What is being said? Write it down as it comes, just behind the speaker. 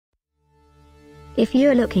If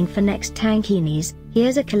you're looking for next Tankinis,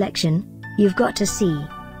 here's a collection you've got to see.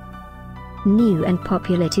 New and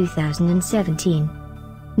popular 2017.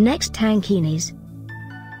 Next Tankinis.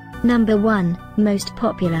 Number 1, most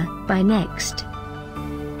popular, by Next.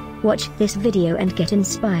 Watch this video and get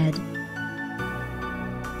inspired.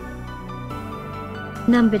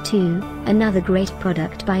 Number 2, another great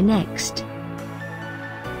product by Next.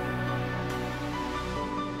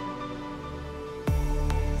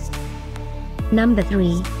 Number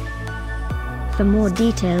 3. For more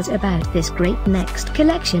details about this great Next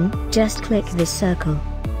collection, just click this circle.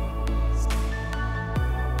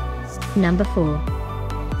 Number 4.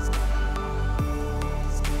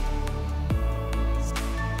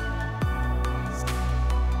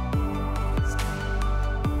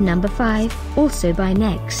 Number 5, also by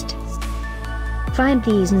Next. Find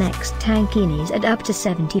these Next Tankinis at up to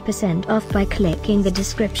 70% off by clicking the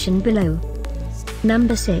description below.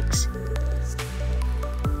 Number 6.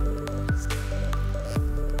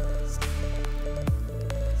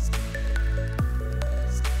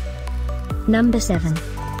 Number 7.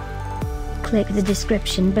 Click the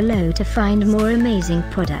description below to find more amazing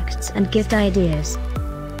products and gift ideas.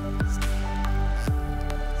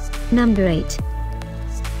 Number 8.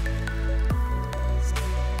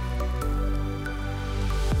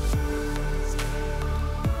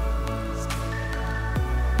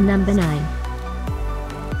 Number 9.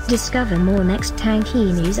 Discover more Next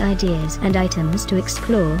Tankinis ideas and items to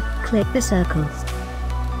explore, click the circle.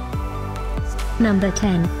 Number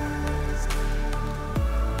 10.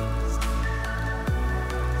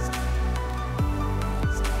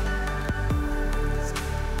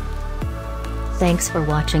 Thanks for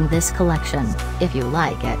watching this collection. If you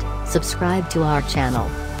like it, subscribe to our channel.